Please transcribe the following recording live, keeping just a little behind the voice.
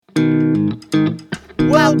Welcome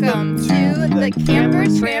to the Camper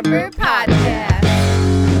Tramper Podcast.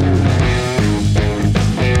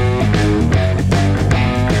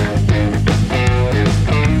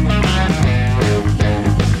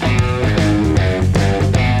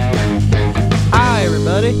 Hi,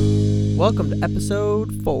 everybody. Welcome to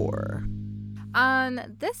episode 4.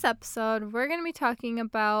 On this episode, we're going to be talking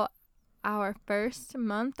about our first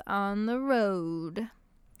month on the road.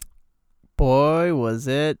 Boy, was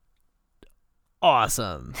it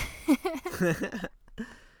awesome.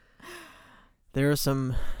 There are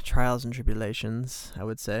some trials and tribulations, I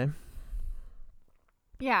would say.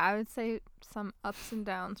 Yeah, I would say some ups and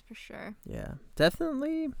downs for sure. Yeah,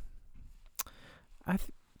 definitely.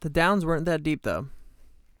 The downs weren't that deep, though.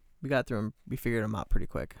 We got through them. We figured them out pretty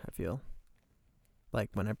quick, I feel. Like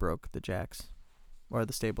when I broke the jacks or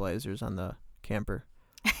the stabilizers on the camper.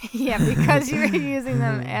 Yeah, because you were using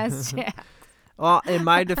them as jacks. Well, in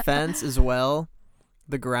my defense as well,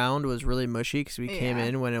 the ground was really mushy because we came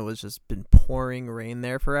in when it was just been pouring rain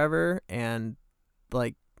there forever, and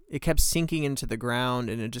like it kept sinking into the ground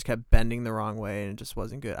and it just kept bending the wrong way, and it just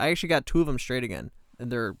wasn't good. I actually got 2 of them straight again,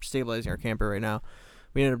 and they're stabilizing our camper right now.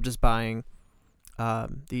 We ended up just buying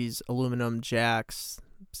these aluminum jacks,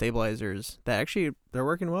 stabilizers that actually they're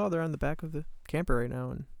working well. They're on the back of the camper right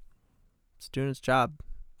now, and it's doing its job.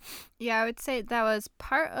 Yeah, I would say that was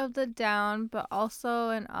part of the down, but also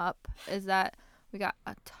an up is that we got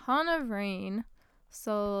a ton of rain.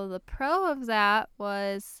 So the pro of that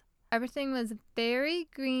was everything was very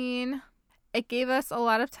green. It gave us a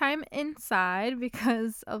lot of time inside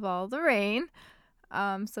because of all the rain.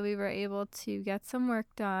 So we were able to get some work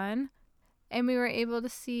done. And we were able to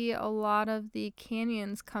see a lot of the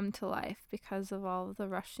canyons come to life because of all of the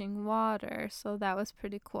rushing water. So that was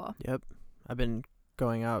pretty cool. Yep. I've been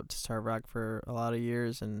going out to Starved Rock for a lot of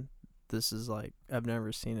years, and this is like, I've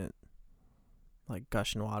never seen it like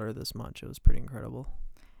gushing water this much. It was pretty incredible.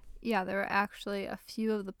 Yeah, there were actually a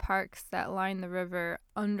few of the parks that line the river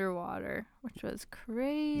underwater, which was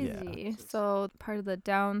crazy. Yeah. So part of the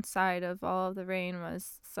downside of all of the rain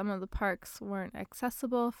was some of the parks weren't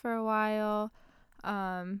accessible for a while.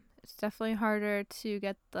 It's definitely harder to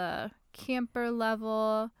get the camper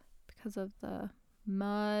level because of the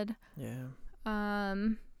mud. Yeah.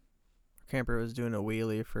 Camper was doing a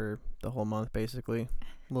wheelie for the whole month, basically.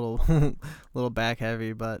 Little back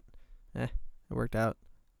heavy, but it worked out.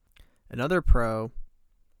 Another pro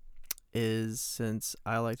is, since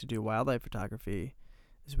I like to do wildlife photography,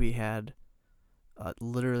 is we had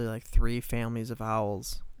literally like 3 families of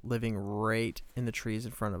owls living right in the trees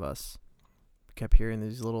in front of us. We kept hearing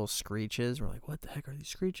these little screeches. We're like, what the heck are these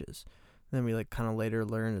screeches? And then we like kind of later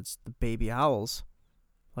learned it's the baby owls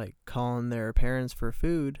like calling their parents for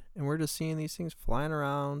food, and we're just seeing these things flying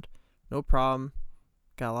around. No problem.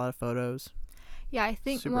 Got a lot of photos. Yeah, I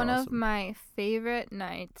think Super one of awesome. my favorite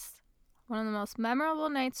nights, one of the most memorable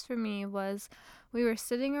nights for me, was we were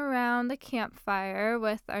sitting around the campfire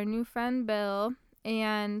with our new friend Bill,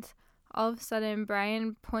 and all of a sudden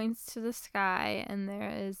Brian points to the sky, and there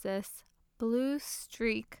is this blue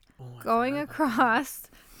streak going across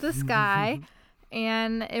the sky.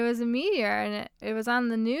 And it was a meteor, and it was on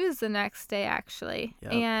the news the next day, actually.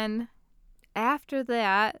 Yep. And after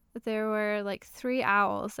that, there were like 3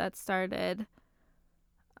 owls that started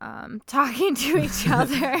talking to each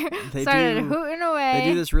other. Started hooting away.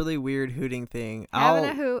 They do this really weird hooting thing. Having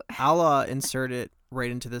a hoot. I'll insert it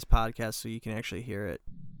right into this podcast so you can actually hear it.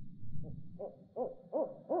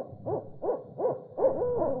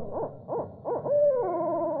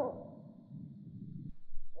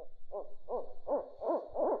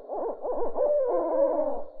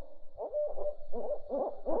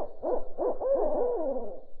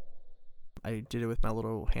 I did it with my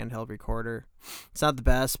little handheld recorder. It's not the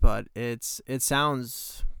best, but it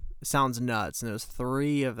sounds nuts. And there's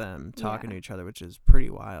 3 of them talking to each other, which is pretty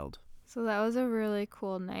wild. So that was a really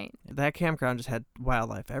cool night. That campground just had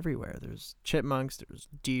wildlife everywhere. There's chipmunks, there's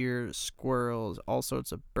deer, squirrels, all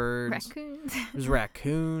sorts of birds. Raccoons. There's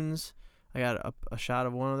raccoons. I got a shot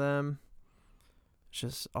of one of them.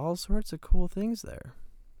 Just all sorts of cool things there.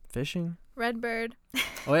 Fishing. Redbird.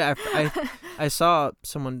 Oh yeah, I saw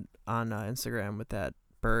someone on Instagram with that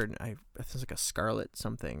bird. I think it's like a scarlet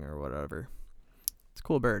something or whatever. It's a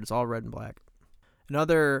cool bird. It's all red and black.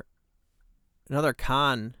 Another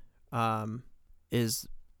con is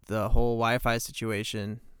the whole Wi-Fi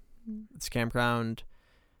situation. This campground,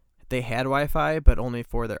 they had Wi-Fi, but only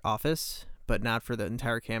for their office, but not for the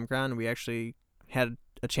entire campground. We actually had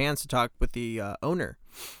a chance to talk with the owner,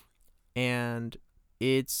 and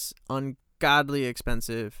it's ungodly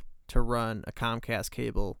expensive to run a Comcast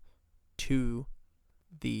cable to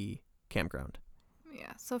the campground.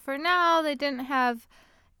 Yeah. So for now, they didn't have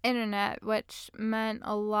internet, which meant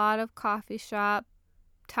a lot of coffee shop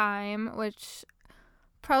time, which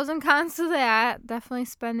pros and cons to that. Definitely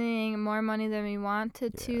spending more money than we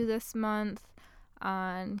wanted to this month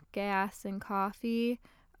on gas and coffee.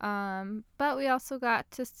 But we also got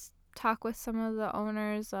to talk with some of the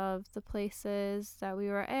owners of the places that we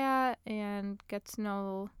were at and get to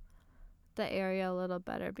know the area a little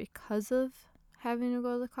better because of having to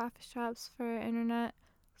go to the coffee shops for internet.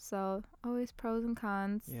 So always pros and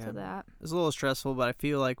cons to that. It's a little stressful, but I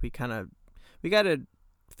feel like we got to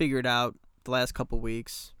figure it out the last couple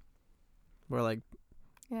weeks. We're like,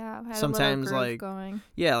 had sometimes a like going.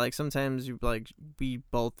 Yeah, like sometimes we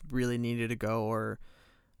both really needed to go, or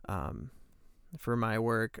for my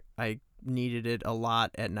work I needed it a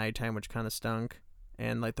lot at nighttime, which kind of stunk,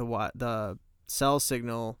 and like the cell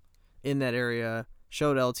signal in that area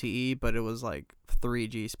showed LTE, but it was like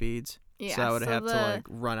 3G speeds. Yeah, so I would have to like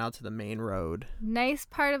run out to the main road. Nice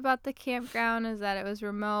part about the campground is that it was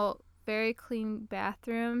remote, very clean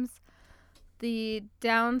bathrooms. The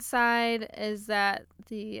downside is that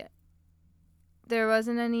there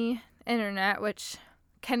wasn't any internet, which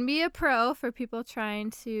can be a pro for people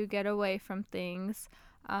trying to get away from things.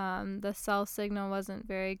 The cell signal wasn't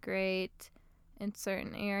very great in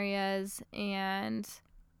certain areas, and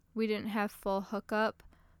we didn't have full hookup,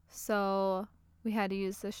 so we had to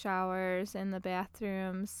use the showers and the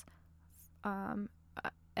bathrooms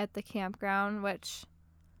at the campground, which...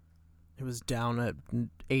 It was down a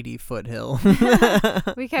 80-foot hill.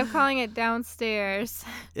 We kept calling it downstairs.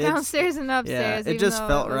 Downstairs and upstairs. Yeah, it just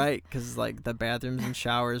felt right because like the bathrooms and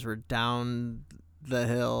showers were down the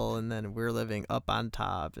hill, and then we're living up on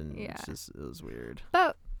top, and it was weird.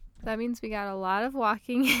 But that means we got a lot of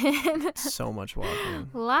walking in. So much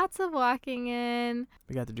walking. Lots of walking in.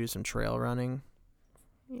 We got to do some trail running.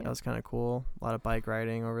 That was kind of cool. A lot of bike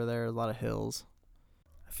riding over there. A lot of hills.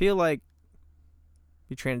 I feel like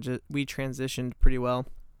we transitioned pretty well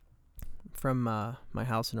from my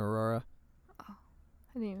house in Aurora. Oh,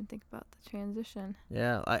 I didn't even think about the transition.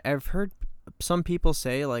 Yeah, I've heard some people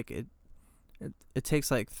say like it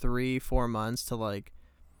takes like 3-4 months to like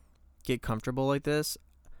get comfortable like this.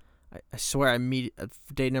 I swear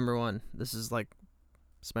day number 1. This is my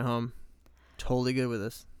home. Totally good with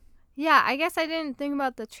this. Yeah, I guess I didn't think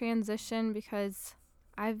about the transition because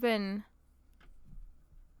I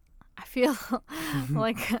feel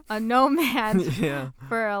like a nomad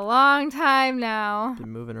for a long time now. Been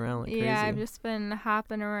moving around like crazy. Yeah, I've just been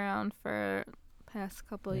hopping around for the past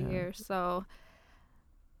couple of years. So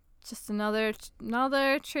just another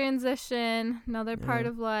transition, another part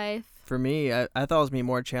of life. For me, I thought it was be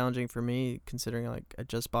more challenging for me considering like I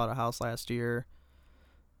just bought a house last year,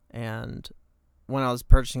 and when I was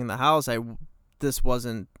purchasing the house, this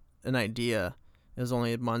wasn't an idea. It was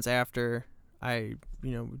only months after I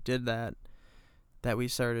did that we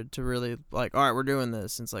started to really like, all right, we're doing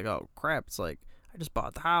this. And it's like, oh crap, it's like I just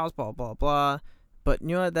bought the house, blah blah blah. But you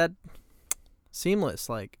know what, that seamless,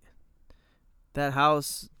 like that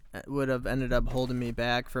house would have ended up holding me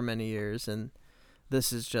back for many years, and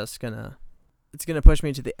this is just gonna push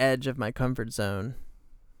me to the edge of my comfort zone,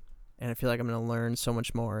 and I feel like I'm gonna learn so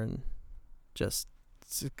much more, and I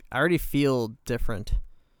already feel different.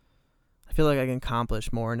 I feel like I can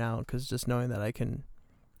accomplish more now because just knowing that I can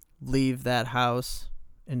leave that house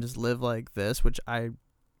and just live like this, which I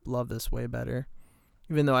love this way better.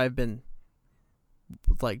 Even though I've been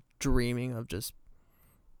like dreaming of just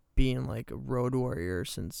being like a road warrior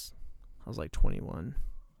since I was like 21.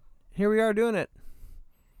 Here we are doing it.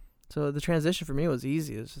 So the transition for me was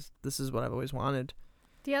easy. It's just, this is what I've always wanted.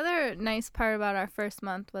 The other nice part about our first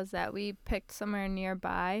month was that we picked somewhere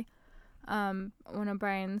nearby. One of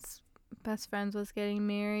Brian's best friends was getting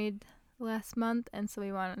married last month, and so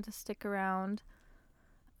we wanted to stick around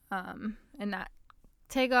and not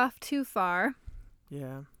take off too far.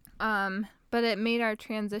 Yeah. But it made our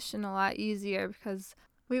transition a lot easier because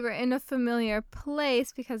we were in a familiar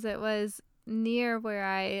place because it was near where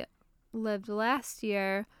I lived last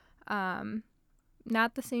year.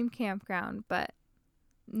 Not the same campground, but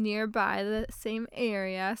nearby the same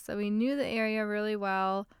area. So we knew the area really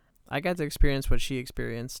well. I got to experience what she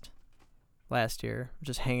experienced last year,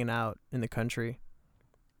 just hanging out in the country.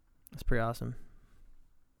 It's pretty awesome.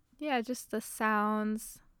 Yeah, just the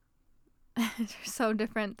sounds are so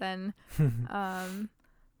different than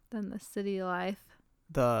the city life.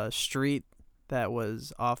 The street that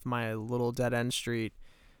was off my little dead end street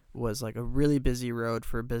was like a really busy road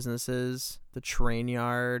for businesses, the train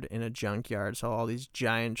yard, and a junkyard. So all these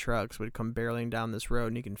giant trucks would come barreling down this road,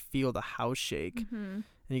 and you can feel the house shake. Mm-hmm.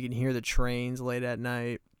 and you can hear the trains late at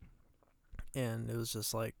night, and it was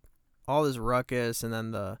just like all this ruckus, and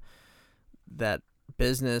then that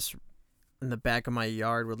business in the back of my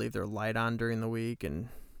yard would leave their light on during the week, and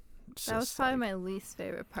that was probably like, my least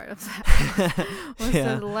favorite part of that was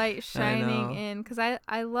yeah, the light shining in, because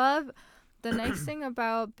I love the nice thing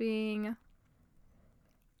about being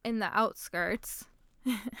in the outskirts,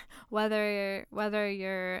 whether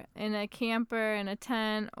you're in a camper in a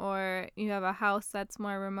tent or you have a house that's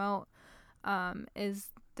more remote, is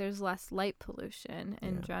there's less light pollution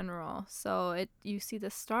in general. So you see the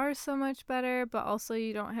stars so much better, but also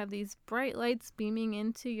you don't have these bright lights beaming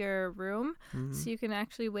into your room. So you can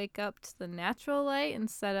actually wake up to the natural light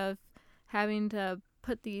instead of having to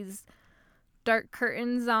put these dark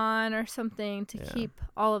curtains on or something to keep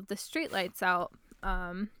all of the street lights out.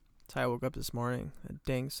 So I woke up this morning. The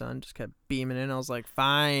dang sun just kept beaming in. I was like,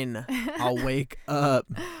 fine, I'll wake up.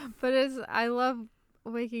 But I love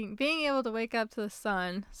being able to wake up to the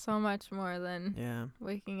sun so much more than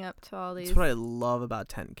waking up to all these. That's what I love about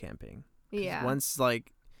tent camping. Yeah. Once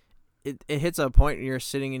like it hits a point where you're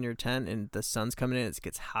sitting in your tent and the sun's coming in, it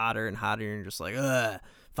gets hotter and hotter, and you're just like, ugh,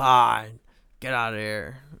 fine, get out of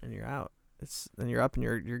here, and you're out. Then you're up and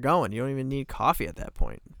you're going. You don't even need coffee at that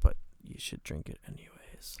point, but you should drink it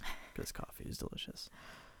anyways because coffee is delicious.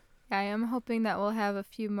 Yeah, I am hoping that we'll have a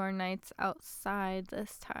few more nights outside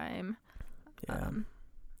this time. Yeah.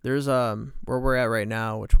 There's where we're at right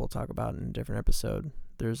now, which we'll talk about in a different episode.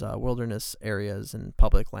 There's wilderness areas and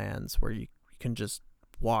public lands where you can just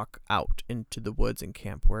walk out into the woods and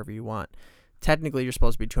camp wherever you want. Technically, you're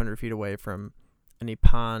supposed to be 200 feet away from any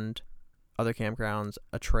pond, other campgrounds,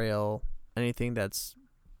 a trail, anything that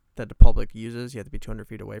the public uses. You have to be 200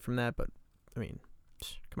 feet away from that. But I mean,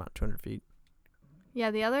 come on, 200 feet.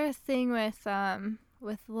 Yeah. The other thing with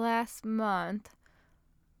last month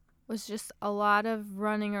was just a lot of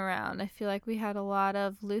running around. I feel like we had a lot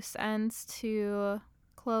of loose ends to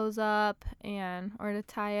close up or to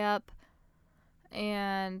tie up,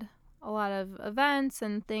 and a lot of events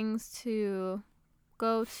and things to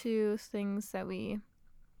go to, things that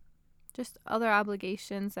just other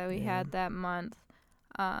obligations that we had that month.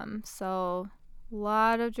 So a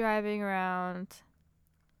lot of driving around,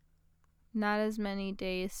 not as many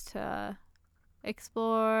days to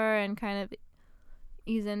explore and kind of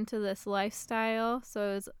ease into this lifestyle.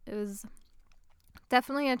 So it was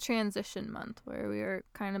definitely a transition month where we were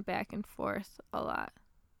kind of back and forth a lot.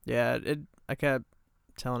 Yeah, I kept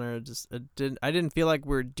telling her I didn't feel like we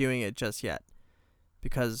were doing it just yet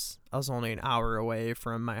because I was only an hour away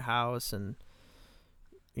from my house, and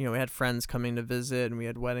we had friends coming to visit, and we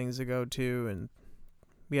had weddings to go to, and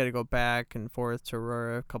we had to go back and forth to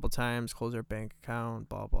Aurora a couple times, close our bank account,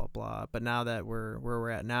 blah blah blah. But now that we're where we're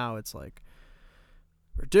at now, it's like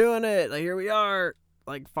we're doing it. Like, here we are,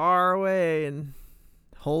 like, far away, and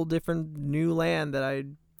whole different new land that I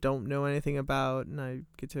don't know anything about, and I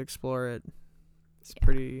get to explore it. It's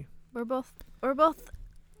pretty. We're both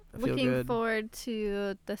looking forward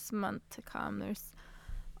to this month to come. There's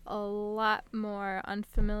a lot more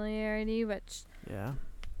unfamiliarity, which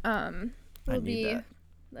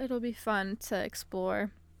it'll be fun to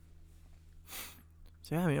explore.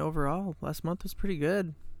 So yeah, I mean, overall, last month was pretty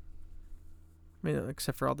good. I mean,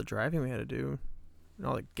 except for all the driving we had to do and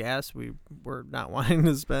all the gas we were not wanting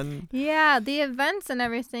to spend. Yeah, the events and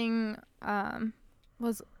everything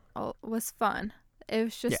was fun. It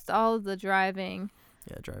was just all of the driving.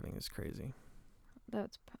 Yeah, driving is crazy. I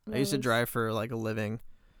used to drive for like a living,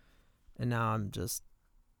 and now I'm just.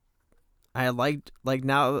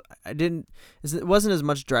 Now it wasn't as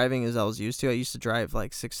much driving as I was used to. I used to drive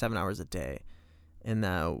like 6-7 hours a day. And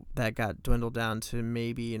now that got dwindled down to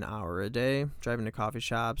maybe an hour a day, driving to coffee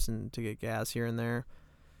shops and to get gas here and there.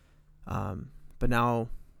 But now,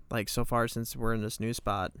 like, so far since we're in this new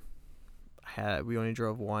spot, we only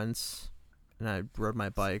drove once, and I rode my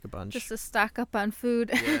bike a bunch. Just to stock up on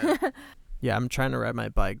food. Yeah, I'm trying to ride my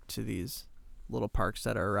bike to these little parks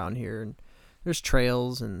that are around here, and there's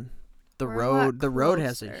trails, and the road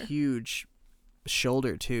has a huge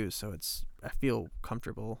shoulder too, so I feel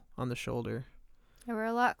comfortable on the shoulder. Yeah, we're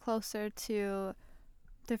a lot closer to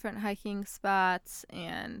different hiking spots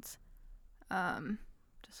and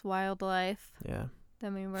just wildlife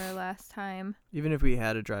than we were last time. Even if we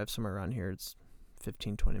had to drive somewhere around here, it's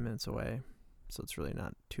 15-20 minutes away, so it's really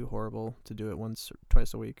not too horrible to do it once or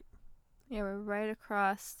twice a week. Yeah, we're right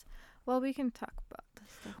across. Well, we can talk about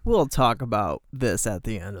this stuff. We'll talk about this at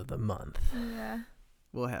the end of the month. Yeah.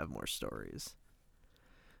 We'll have more stories.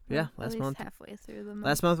 Yeah, last month. Halfway through the month.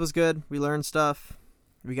 Last month was good. We learned stuff.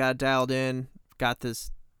 We got dialed in. Backed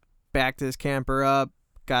this camper up.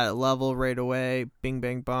 got it level right away. Bing,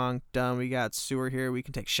 bang, bong, done. We got sewer here. We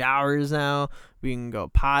can take showers now. We can go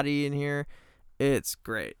potty in here. It's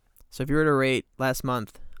great. So if you were to rate last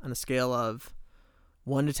month on a scale of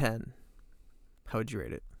 1 to 10, how would you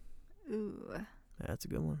rate it? Ooh. Yeah, that's a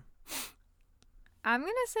good one. I'm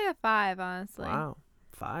going to say a 5, honestly. Wow.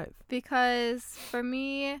 5. Because for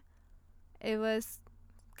me, it was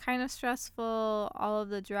kind of stressful, all of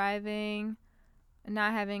the driving,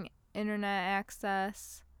 not having internet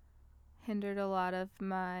access hindered a lot of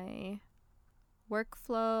my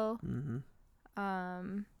workflow.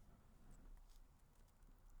 Mm-hmm.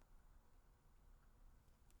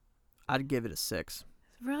 I'd give it a 6.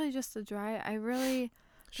 It's really just a drive.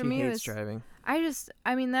 She me, hates driving.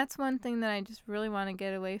 That's one thing that I just really want to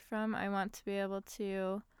get away from. I want to be able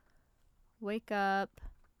to wake up,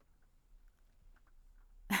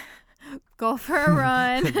 go for a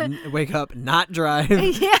run. Wake up, not drive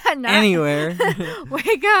not anywhere.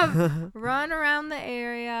 Wake up, run around the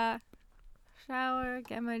area, shower,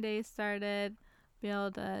 get my day started, be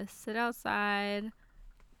able to sit outside,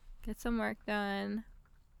 get some work done,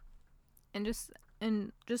 and just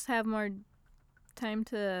have more time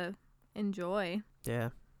to enjoy. Yeah.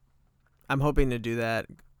 I'm hoping to do that.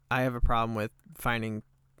 I have a problem with finding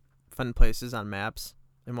fun places on maps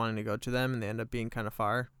and wanting to go to them, and they end up being kind of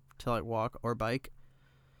far to like walk or bike.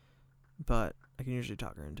 But I can usually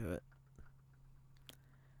talk her into it.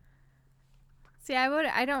 See,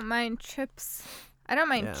 I don't mind trips. I don't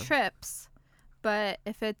mind trips, but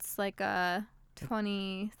if it's like a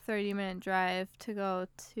 20, 30-minute drive to go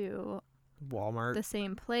to Walmart, the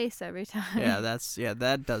same place every time.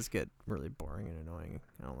 that does get really boring and annoying.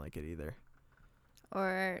 I don't like it either.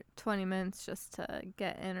 Or 20 minutes just to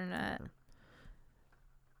get internet. Yeah.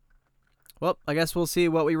 Well, I guess we'll see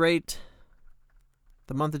what we rate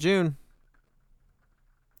the month of June.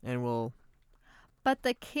 And But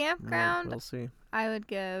the campground, we'll see. I would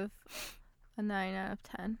give a 9 out of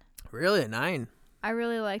 10. Really, a 9? I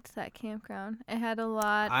really liked that campground. It had a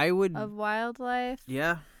lot of wildlife.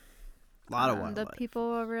 Yeah. A lot of wildlife. The people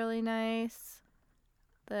were really nice.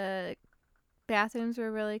 The bathrooms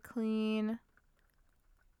were really clean.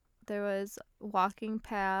 There was walking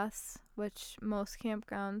paths, which most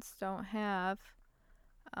campgrounds don't have.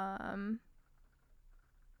 I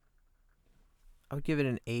would give it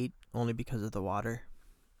an 8 only because of the water.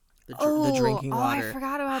 The drinking water. I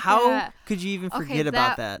forgot about that. How could you even forget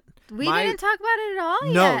about that? We didn't talk about it at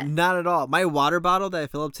all No, yet. not at all. My water bottle that I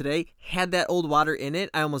filled up today had that old water in it.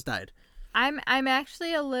 I almost died. I'm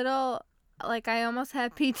actually a little like I almost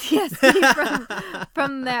had PTSD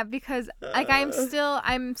from that because like I'm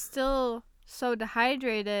still so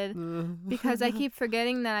dehydrated because I keep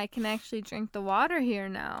forgetting that I can actually drink the water here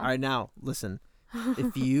now. All right, now listen.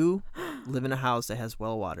 If you live in a house that has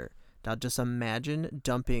well water, now just imagine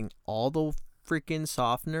dumping all the freaking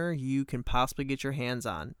softener you can possibly get your hands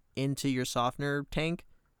on into your softener tank,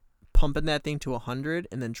 pumping that thing to 100,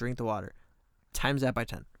 and then drink the water. Times that by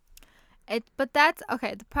 10. But that's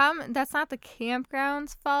okay. The problem, that's not the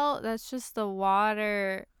campground's fault. That's just the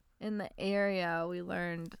water in the area we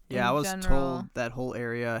learned. Yeah, I was told that whole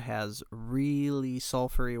area has really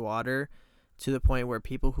sulfury water to the point where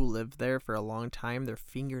people who live there for a long time, their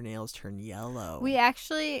fingernails turn yellow. We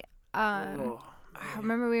actually, I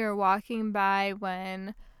remember we were walking by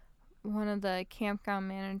when one of the campground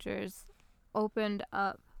managers opened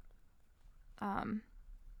up,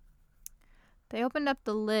 they opened up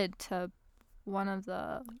the lid to one of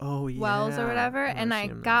the wells or whatever, and I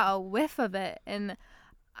got a whiff of it, and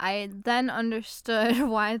I then understood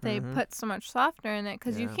why they put so much softener in it,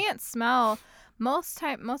 because you can't smell. Most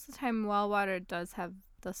of the time, well water does have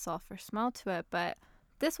the sulfur smell to it, but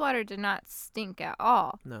this water did not stink at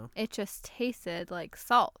all. No, it just tasted like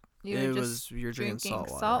salt. You're drinking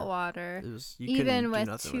salt water. Even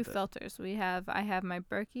with two filters. I have my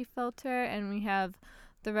Berkey filter, and we have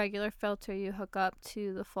the regular filter you hook up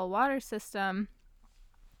to the full water system.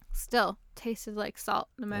 Still tasted like salt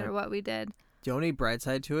no matter what we did. The only bright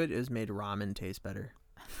side to it is made ramen taste better.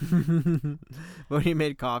 When we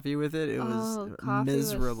made coffee with it, it was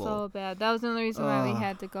miserable. Was so bad. That was another reason why we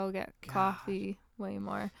had to go get coffee way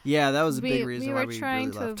more. Yeah, that was a big reason why we were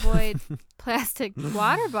trying really to avoid plastic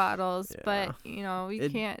water bottles, but you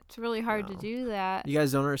can't. It's really hard to do that. You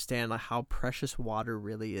guys don't understand like how precious water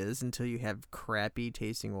really is until you have crappy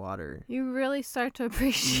tasting water. You really start to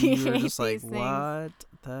appreciate. You're just like, things. What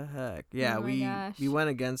the heck? Yeah, we went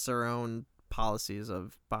against our own policies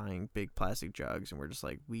of buying big plastic jugs, and we're just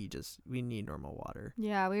like, we need normal water.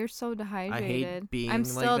 Yeah, we were so dehydrated. I hate being I'm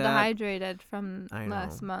still like that. dehydrated from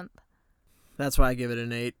last month. That's why I give it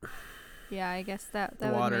an 8. Yeah, I guess that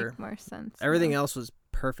water. would make more sense. Everything else was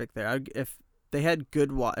perfect there. If they had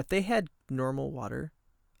good water, if they had normal water,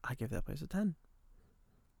 I'd give that place a 10.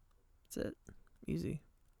 That's it. Easy.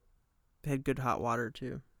 They had good hot water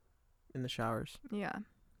too in the showers. Yeah.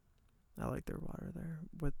 I like their water there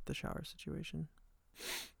with the shower situation.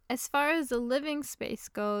 As far as the living space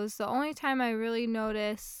goes, the only time I really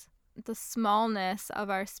notice the smallness of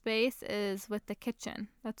our space is with the kitchen.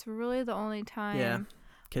 That's really the only time. Yeah.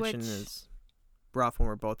 Kitchen is rough when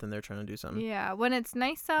we're both in there trying to do something. Yeah. When it's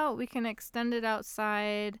nice out, we can extend it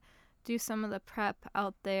outside, do some of the prep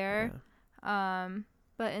out there. Yeah.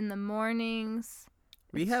 But in the mornings,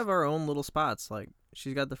 We have our own little spots. Like,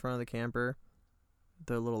 she's got the front of the camper,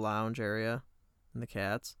 the little lounge area, and the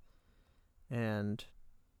cats. And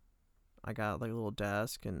I got like a little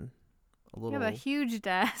desk and a little. you have a huge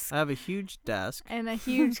desk. I have a huge desk. And a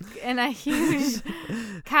huge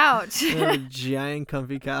couch. I have a giant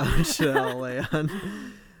comfy couch that I'll lay on.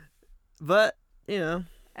 But, you know.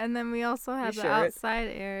 And then we also have the outside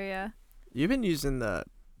area. You've been using the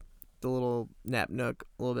little nap nook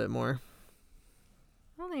a little bit more.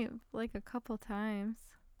 Only like a couple times.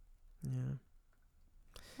 Yeah.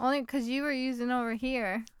 Only because you were using over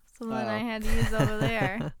here. So then I had to use over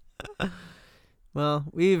there. Well,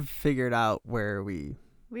 we've figured out where we've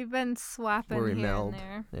been swapping here meld.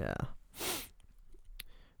 and Yeah.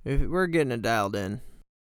 there. We're getting it dialed in.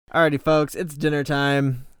 Alrighty, folks, it's dinner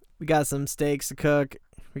time. We got some steaks to cook.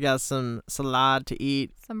 We got some salad to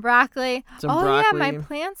eat. Some broccoli. Broccoli. Yeah, my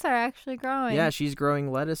plants are actually growing. Yeah, she's growing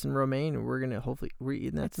lettuce and romaine. We're eating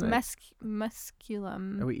that tonight. It's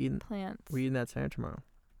musculum. Are we eating plants? We're eating that tonight or tomorrow?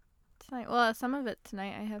 Tonight. Well, some of it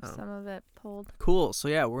tonight. I have some of it pulled. Cool. So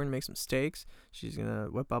yeah, we're gonna make some steaks. She's gonna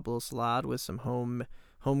whip up a little salad with some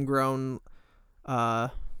homegrown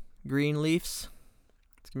green leaves.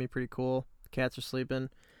 It's gonna be pretty cool. The cats are sleeping.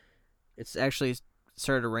 It's actually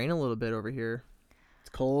started to rain a little bit over here. It's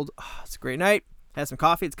cold. Oh, it's a great night. Had some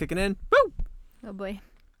coffee. It's kicking in. Woo! Oh boy.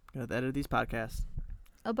 Gotta edit these podcasts.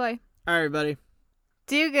 Oh boy. All right, everybody.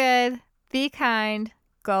 Do good. Be kind.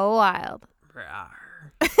 Go wild.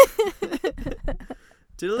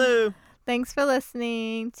 Toodaloo. Thanks for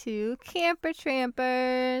listening to Camper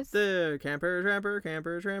Trampers. The campers. We're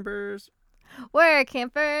campers. We're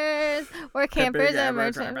campers and we're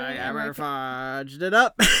Ever fudged it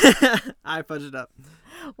up. I fudged it up.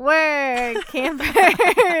 We're campers.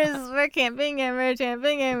 We're camping and we're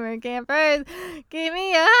camping and we're campers. Give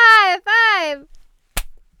me a high five.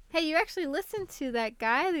 Hey, you actually listened to that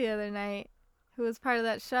guy the other night who was part of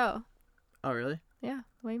that show. Oh, really? Yeah,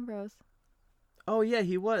 Wayne Bros. Oh, yeah,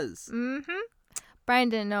 he was. Mm-hmm. Brian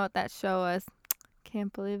didn't know what that show was.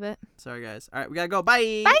 Can't believe it. Sorry, guys. All right, we gotta go.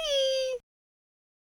 Bye. Bye.